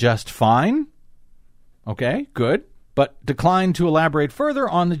to be just fine. Okay, good. But declined to elaborate further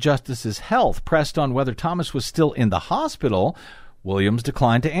on the justice's health. Pressed on whether Thomas was still in the hospital, Williams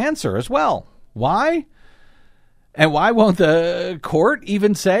declined to answer as well. Why? And why won't the court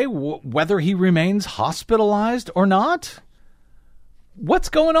even say whether he remains hospitalized or not? What's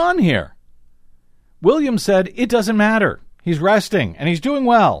going on here? Williams said, it doesn't matter. He's resting, and he's doing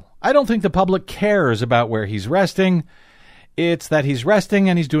well. I don't think the public cares about where he's resting. It's that he's resting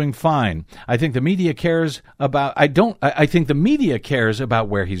and he's doing fine. I think the media cares about... I think the media cares about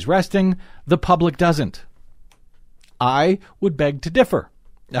where he's resting. The public doesn't. I would beg to differ.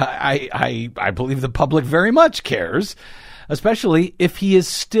 I believe the public very much cares, especially if he is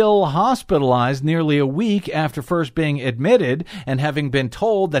still hospitalized nearly a week after first being admitted and having been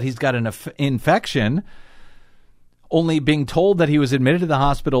told that he's got an infection. only being told that he was admitted to the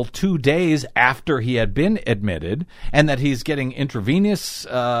hospital 2 days after he had been admitted, and that he's getting intravenous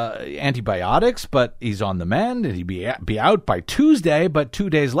antibiotics, but he's on the mend, and he'd be out by Tuesday, but 2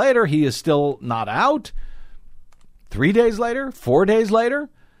 days later, he is still not out. 3 days later, 4 days later.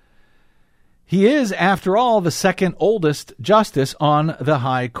 He is, after all, the second oldest justice on the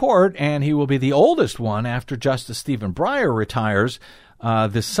High Court, and he will be the oldest one after Justice Stephen Breyer retires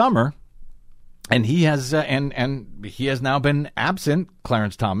this summer. And he has he has now been absent,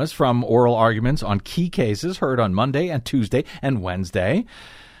 Clarence Thomas, from oral arguments on key cases heard on Monday and Tuesday and Wednesday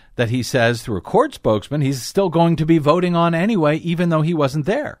that he says, through a court spokesman, he's still going to be voting on anyway, even though he wasn't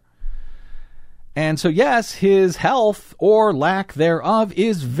there. And so, yes, his health or lack thereof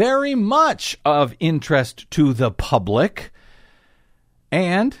is very much of interest to the public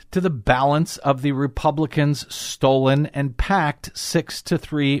and to the balance of the Republicans' stolen and packed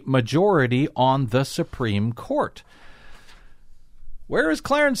 6-3 majority on the Supreme Court. Where is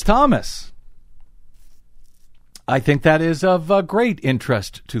Clarence Thomas? I think that is of great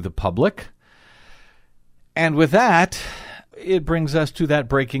interest to the public. And with that, it brings us to that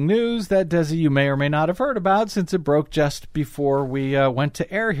breaking news that, Desi, you may or may not have heard about, since it broke just before we went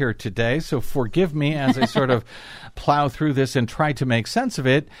to air here today. So forgive me as I sort of plow through this and try to make sense of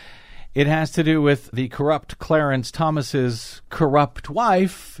it. It has to do with the corrupt Clarence Thomas's corrupt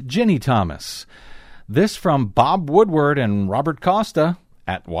wife, Ginny Thomas. This from Bob Woodward and Robert Costa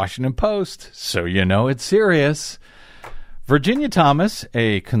at Washington Post. So you know it's serious. Virginia Thomas,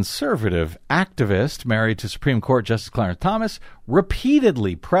 a conservative activist married to Supreme Court Justice Clarence Thomas,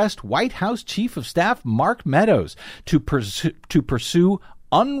 repeatedly pressed White House Chief of Staff Mark Meadows to pursue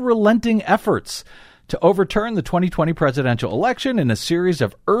unrelenting efforts to overturn the 2020 presidential election in a series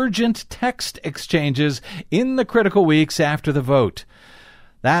of urgent text exchanges in the critical weeks after the vote.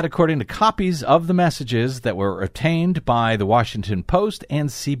 That, according to copies of the messages that were obtained by the Washington Post and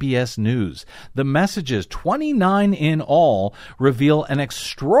CBS News. The messages, 29 in all, reveal an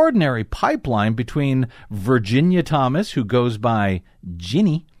extraordinary pipeline between Virginia Thomas, who goes by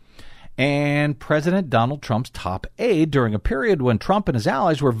Ginny, and President Donald Trump's top aide during a period when Trump and his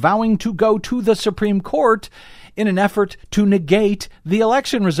allies were vowing to go to the Supreme Court in an effort to negate the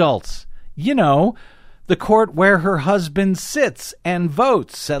election results. You know, the court where her husband sits and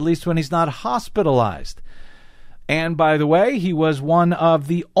votes, at least when he's not hospitalized. And by the way, he was one of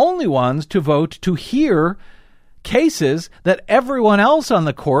the only ones to vote to hear cases that everyone else on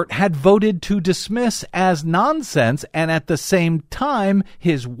the court had voted to dismiss as nonsense. And at the same time,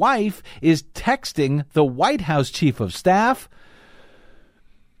 his wife is texting the White House Chief of Staff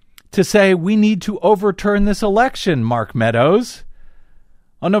to say, we need to overturn this election, Mark Meadows.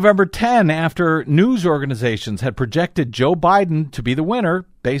 On November 10, after news organizations had projected Joe Biden to be the winner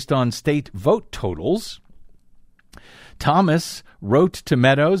based on state vote totals, Thomas wrote to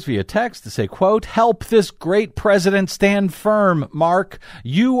Meadows via text to say, quote, "Help this great president stand firm, Mark.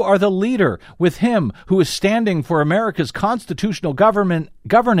 You are the leader with him who is standing for America's constitutional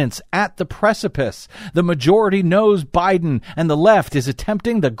governance at the precipice. The majority knows Biden and the left is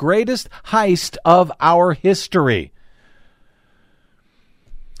attempting the greatest heist of our history."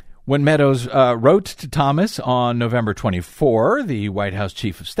 When Meadows wrote to Thomas on November 24, the White House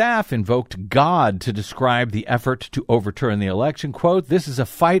Chief of Staff invoked God to describe the effort to overturn the election. Quote, "This is a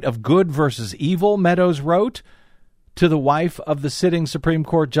fight of good versus evil," Meadows wrote to the wife of the sitting Supreme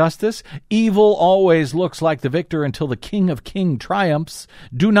Court justice. "Evil always looks like the victor until the King of Kings triumphs.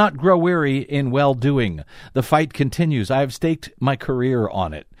 Do not grow weary in well-doing. The fight continues. I have staked my career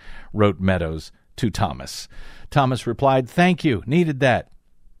on it," wrote Meadows to Thomas. Thomas replied, "Thank you. Needed that."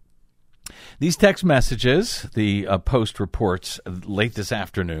 These text messages, the Post reports late this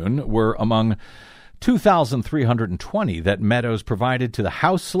afternoon, were among 2,320 that Meadows provided to the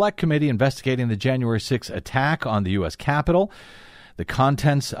House Select Committee investigating the January 6th attack on the U.S. Capitol. The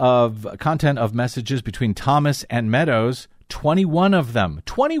content of messages between Thomas and Meadows, 21 of them,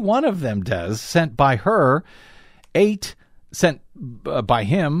 Des, sent by her, 8 sent by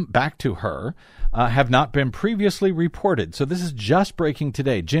him back to her, have not been previously reported. So this is just breaking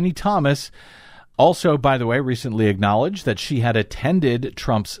today. Ginny Thomas also, by the way, recently acknowledged that she had attended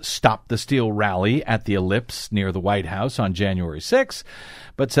Trump's Stop the Steal rally at the Ellipse near the White House on January 6,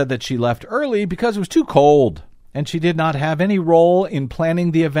 but said that she left early because it was too cold, and she did not have any role in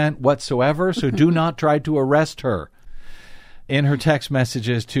planning the event whatsoever, so do not try to arrest her. In her text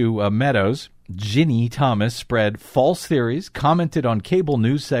messages to Meadows, Ginny Thomas spread false theories, commented on cable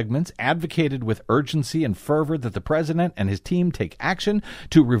news segments, advocated with urgency and fervor that the president and his team take action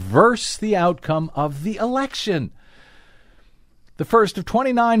to reverse the outcome of the election. The first of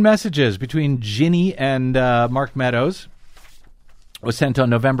 29 messages between Ginny and Mark Meadows was sent on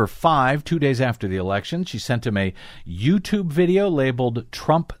November 5, 2 days after the election. She sent him a YouTube video labeled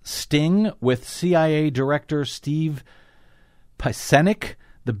Trump Sting with CIA Director Steve Pieczenik,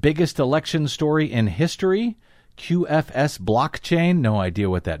 the biggest election story in history. QFS blockchain, no idea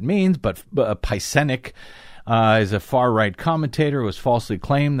what that means, but Pieczenik is a far-right commentator who has falsely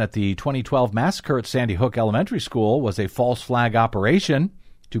claimed that the 2012 massacre at Sandy Hook Elementary School was a false flag operation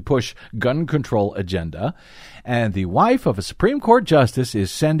to push gun control agenda. And the wife of a Supreme Court justice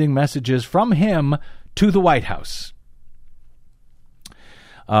is sending messages from him to the White House.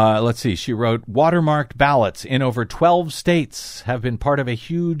 Let's see. She wrote, watermarked ballots in over 12 states have been part of a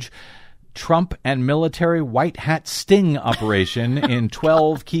huge Trump and military white hat sting operation in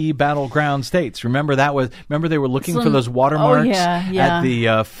 12 key battleground states. Remember they were looking for those watermarks at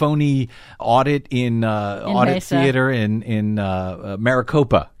the phony audit in audit Mesa. theater in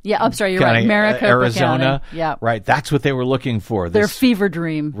Maricopa. Yeah, I'm sorry, you're County, right. Maricopa Arizona. County. Yeah. Right. That's what they were looking for. Their fever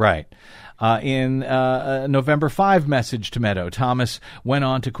dream. Right. In a November 5 message to Meadow, Thomas went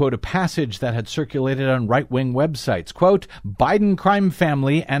on to quote a passage that had circulated on right-wing websites. Quote, Biden crime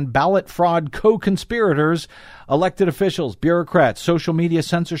family and ballot fraud co-conspirators, elected officials, bureaucrats, social media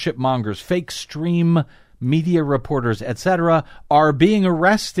censorship mongers, fake stream media reporters, etc., are being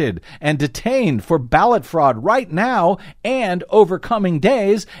arrested and detained for ballot fraud right now and over coming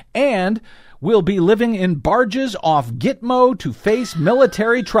days, and will be living in barges off Gitmo to face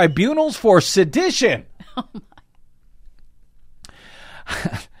military tribunals for sedition.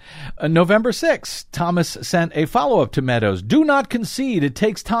 November 6, Thomas sent a follow-up to Meadows. Do not concede. It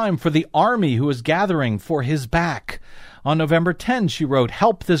takes time for the army who is gathering for his back. On November 10, she wrote,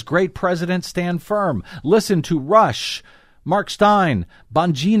 help this great president stand firm. Listen to Rush, Mark Stein,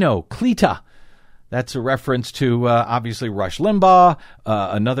 Bongino, Klita. That's a reference to, obviously, Rush Limbaugh,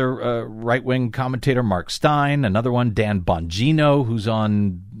 another right-wing commentator, Mark Stein, another one, Dan Bongino, who's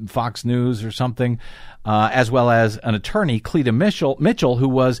on Fox News or something, as well as an attorney, Cleta Mitchell, who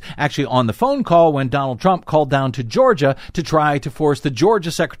was actually on the phone call when Donald Trump called down to Georgia to try to force the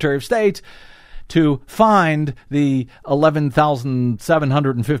Georgia Secretary of State to find the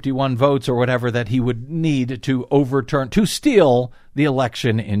 11,751 votes or whatever that he would need to steal the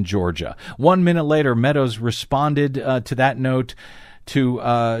election in Georgia. 1 minute later, Meadows responded to that note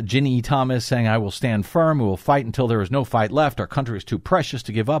to Ginny Thomas saying, I will stand firm. We will fight until there is no fight left. Our country is too precious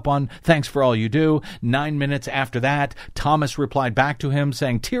to give up on. Thanks for all you do. 9 minutes after that, Thomas replied back to him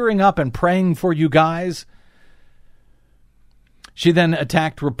saying, tearing up and praying for you guys. She then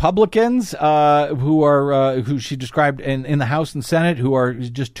attacked Republicans who she described in the House and Senate who are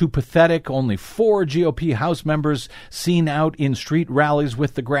just too pathetic. Only 4 GOP House members seen out in street rallies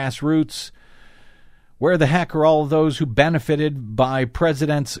with the grassroots. Where the heck are all of those who benefited by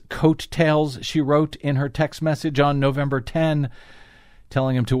president's coattails, she wrote in her text message on November 10,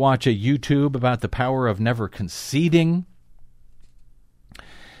 telling him to watch a YouTube about the power of never conceding.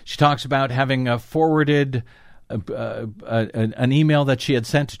 She talks about having forwarded an email that she had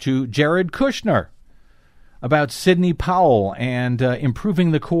sent to Jared Kushner about Sidney Powell and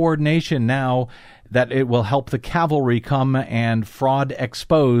improving the coordination now that it will help the cavalry come and fraud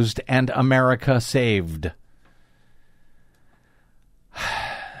exposed and America saved.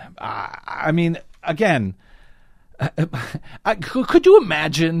 I mean, again, could you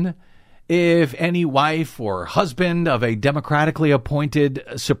imagine if any wife or husband of a democratically appointed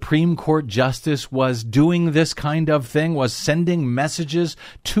Supreme Court justice was doing this kind of thing, was sending messages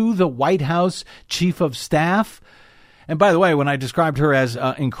to the White House chief of staff? And by the way, when I described her as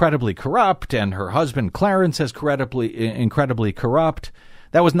incredibly corrupt and her husband Clarence as incredibly corrupt,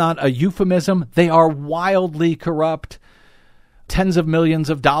 that was not a euphemism. They are wildly corrupt. Tens of millions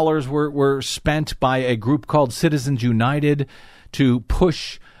of dollars were spent by a group called Citizens United to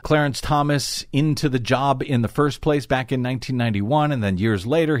push Clarence Thomas into the job in the first place back in 1991, and then years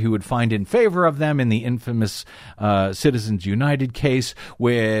later he would find in favor of them in the infamous Citizens United case,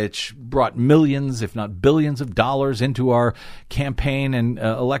 which brought millions, if not billions of dollars into our campaign and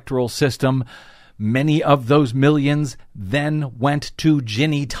electoral system. Many of those millions then went to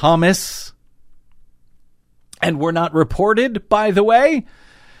Ginny Thomas and were not reported, by the way.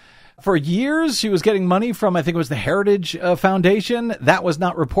 For years, she was getting money from, I think it was the Heritage Foundation. That was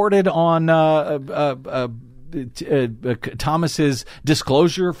not reported on Thomas's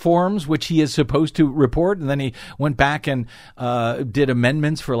disclosure forms, which he is supposed to report. And then he went back and did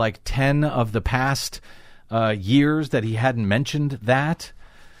amendments for like 10 of the past years that he hadn't mentioned that.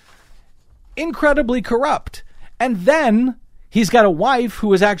 Incredibly corrupt. And then He's got a wife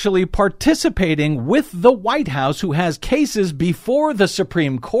who is actually participating with the White House, who has cases before the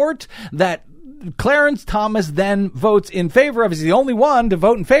Supreme Court that Clarence Thomas then votes in favor of. He's the only one to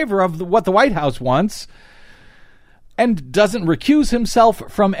vote in favor of what the White House wants, and doesn't recuse himself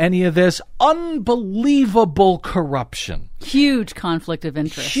from any of this. Unbelievable corruption. Huge conflict of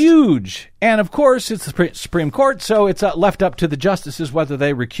interest. Huge. And, of course, it's the Supreme Court, so it's left up to the justices whether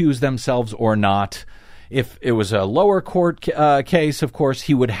they recuse themselves or not. If it was a lower court case, of course,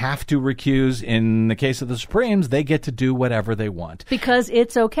 he would have to recuse. In the case of the Supremes, they get to do whatever they want. Because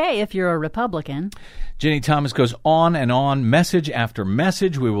it's okay if you're a Republican. Ginny Thomas goes on and on, message after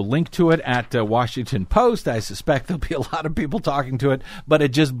message. We will link to it at Washington Post. I suspect there'll be a lot of people talking to it, but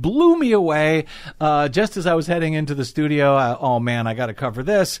it just blew me away. Just as I was heading into the studio, oh man, I got to cover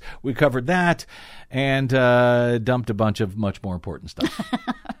this. We covered that, and dumped a bunch of much more important stuff.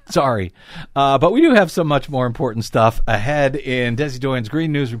 Sorry. But we do have some much more important stuff ahead in Desi Doyen's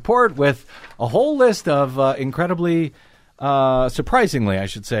Green News Report, with a whole list of incredibly, surprisingly, I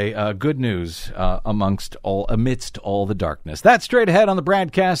should say, good news amidst all the darkness. That's straight ahead on the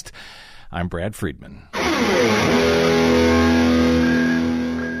BradCast. I'm Brad Friedman.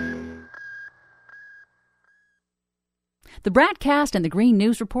 The BradCast and the Green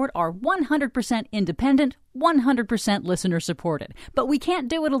News Report are 100% independent, 100% listener-supported. But we can't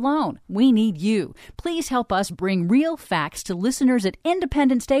do it alone. We need you. Please help us bring real facts to listeners at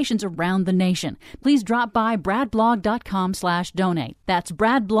independent stations around the nation. Please drop by bradblog.com/donate. That's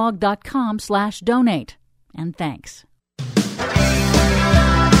bradblog.com/donate. And thanks.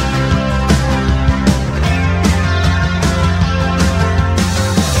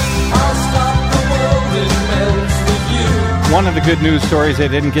 One of the good news stories I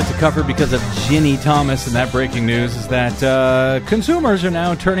didn't get to cover because of Ginny Thomas and that breaking news is that consumers are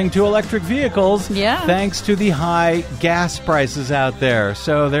now turning to electric vehicles thanks to the high gas prices out there.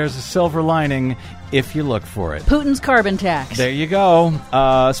 So there's a silver lining if you look for it. Putin's carbon tax. There you go.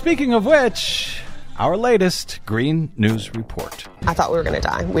 Speaking of which, our latest Green News Report. I thought we were going to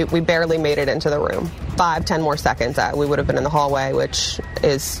die. We barely made it into the room. 5-10 more seconds, we would have been in the hallway, which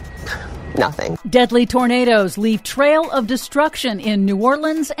is nothing. Deadly tornadoes leave trail of destruction in New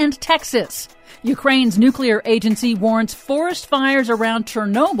Orleans and Texas. Ukraine's nuclear agency warns forest fires around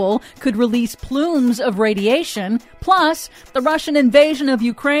Chernobyl could release plumes of radiation. Plus, the Russian invasion of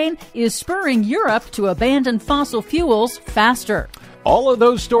Ukraine is spurring Europe to abandon fossil fuels faster. All of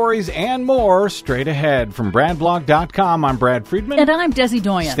those stories and more straight ahead from BradBlog.com. I'm Brad Friedman. And I'm Desi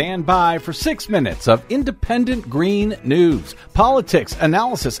Doyen. Stand by for 6 minutes of independent green news, politics,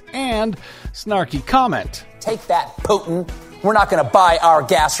 analysis, and snarky comment. Take that, Putin. We're not going to buy our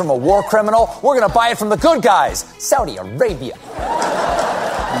gas from a war criminal. We're going to buy it from the good guys, Saudi Arabia.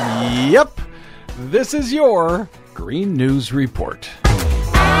 Yep. This is your Green News Report.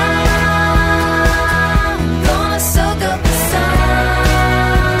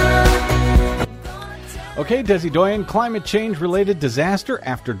 Okay, Desi Doyen, climate change-related disaster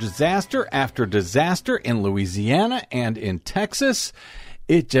after disaster after disaster in Louisiana and in Texas.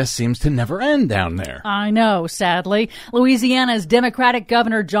 It just seems to never end down there. I know, sadly. Louisiana's Democratic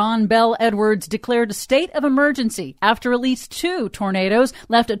Governor John Bel Edwards declared a state of emergency after at least 2 tornadoes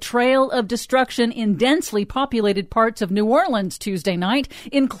left a trail of destruction in densely populated parts of New Orleans Tuesday night,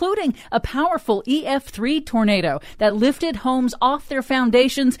 including a powerful EF3 tornado that lifted homes off their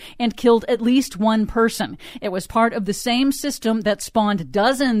foundations and killed at least 1 person. It was part of the same system that spawned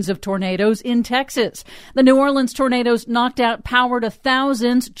dozens of tornadoes in Texas. The New Orleans tornadoes knocked out power to thousands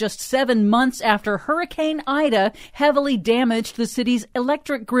just 7 months after Hurricane Ida heavily damaged the city's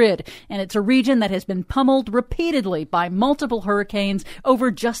electric grid, and it's a region that has been pummeled repeatedly by multiple hurricanes over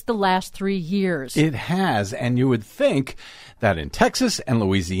just the last 3 years. It has, and you would think that in Texas and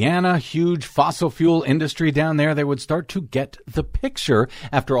Louisiana, huge fossil fuel industry down there, they would start to get the picture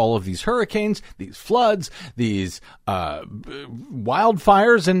after all of these hurricanes, these floods, these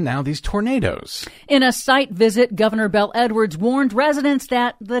wildfires, and now these tornadoes. In a site visit, Governor Bel Edwards warned residents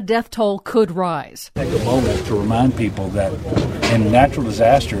that the death toll could rise. Take a moment to remind people that in natural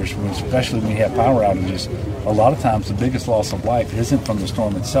disasters, especially when you have power outages, a lot of times the biggest loss of life isn't from the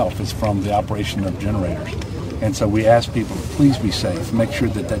storm itself, it's from the operation of generators. And so we ask people to please be safe. Make sure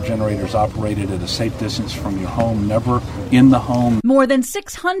that that generator is operated at a safe distance from your home, never in the home. More than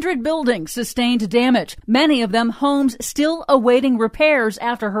 600 buildings sustained damage, many of them homes still awaiting repairs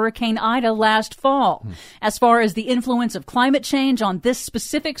after Hurricane Ida last fall. As far as the influence of climate change on this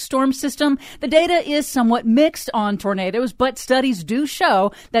specific storm system, the data is somewhat mixed on tornadoes, but studies do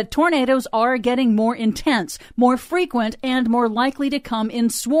show that tornadoes are getting more intense, more frequent, and more likely to come in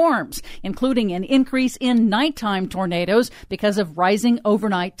swarms, including an increase in nighttime nighttime tornadoes because of rising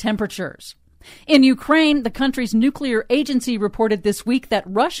overnight temperatures. In Ukraine, the country's nuclear agency reported this week that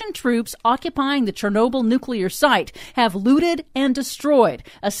Russian troops occupying the Chernobyl nuclear site have looted and destroyed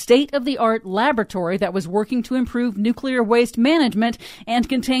a state-of-the-art laboratory that was working to improve nuclear waste management and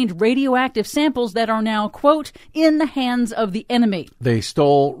contained radioactive samples that are now, quote, in the hands of the enemy. They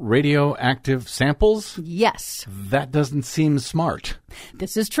stole radioactive samples? Yes. That doesn't seem smart.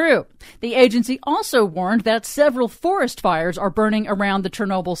 This is true. The agency also warned that several forest fires are burning around the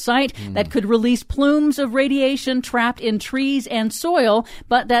Chernobyl site that could release plumes of radiation trapped in trees and soil,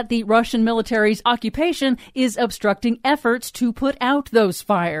 but that the Russian military's occupation is obstructing efforts to put out those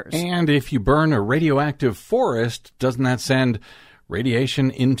fires. And if you burn a radioactive forest, doesn't that send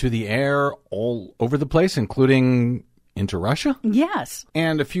radiation into the air all over the place, including into Russia? Yes.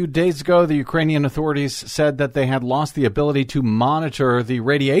 And a few days ago, the Ukrainian authorities said that they had lost the ability to monitor the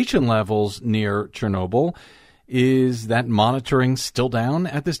radiation levels near Chernobyl. Is that monitoring still down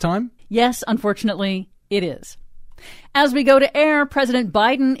at this time? Yes, unfortunately, it is. As we go to air, President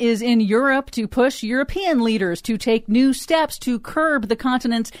Biden is in Europe to push European leaders to take new steps to curb the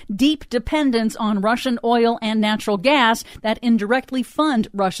continent's deep dependence on Russian oil and natural gas that indirectly fund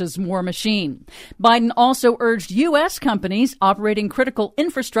Russia's war machine. Biden also urged U.S. companies operating critical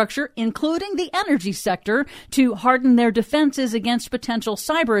infrastructure, including the energy sector, to harden their defenses against potential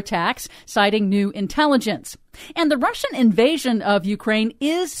cyber attacks, citing new intelligence. And the Russian invasion of Ukraine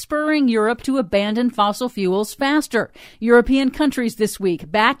is spurring Europe to abandon fossil fuels faster. European countries this week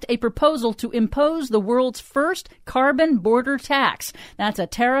backed a proposal to impose the world's first carbon border tax. That's a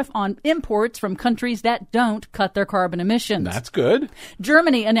tariff on imports from countries that don't cut their carbon emissions. That's good.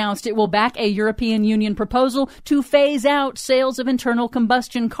 Germany announced it will back a European Union proposal to phase out sales of internal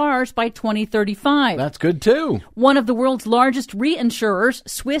combustion cars by 2035. That's good, too. One of the world's largest reinsurers,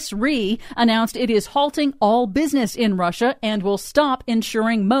 Swiss Re, announced it is halting all business in Russia and will stop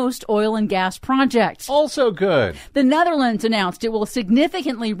insuring most oil and gas projects. Also good. The Netherlands announced it will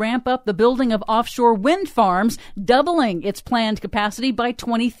significantly ramp up the building of offshore wind farms, doubling its planned capacity by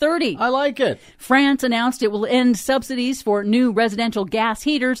 2030. I like it. France announced it will end subsidies for new residential gas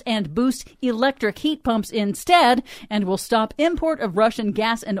heaters and boost electric heat pumps instead, and will stop import of Russian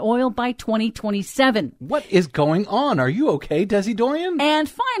gas and oil by 2027. What is going on? Are you okay, Desi Doyen? And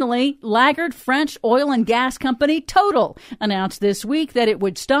finally, laggard French oil and gas company Total announced this week that it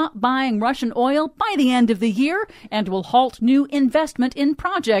would stop buying Russian oil by the end of the year and will halt new investment in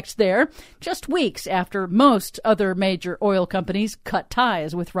projects there, just weeks after most other major oil companies cut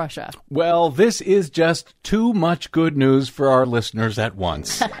ties with Russia. Well, this is just too much good news for our listeners at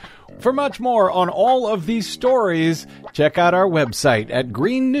once. For much more on all of these stories, check out our website at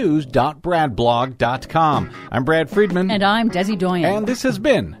greennews.bradblog.com. I'm Brad Friedman. And I'm Desi Doyen. And this has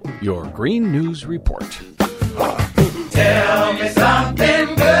been your Green News Report. Tell me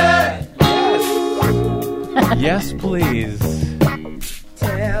something good. Yes, please.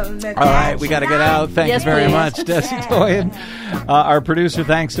 Tell me. All right, we got to get out. Thank you very much, Desi Doyen. Our producer,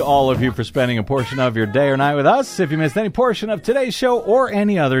 thanks to all of you for spending a portion of your day or night with us. If you missed any portion of today's show or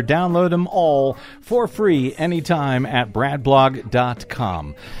any other, download them all for free anytime at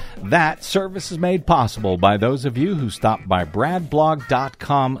bradblog.com. That service is made possible by those of you who stop by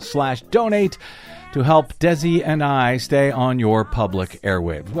bradblog.com/donate to help Desi and I stay on your public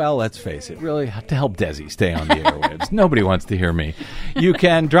airwaves. Well, let's face it, really, to help Desi stay on the airwaves. Nobody wants to hear me. You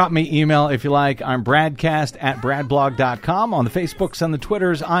can drop me email if you like. I'm bradcast@bradblog.com. On the Facebooks and the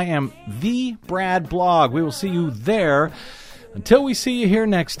Twitters, I am the Brad Blog. We will see you there. Until we see you here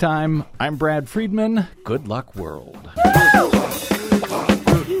next time, I'm Brad Friedman. Good luck, world.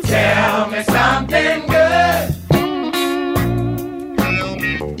 Tell me something good.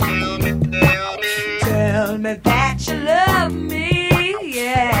 Tell me that you love me,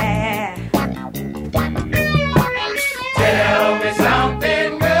 yeah. Tell me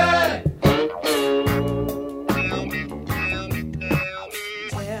something good.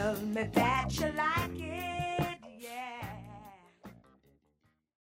 Tell me that you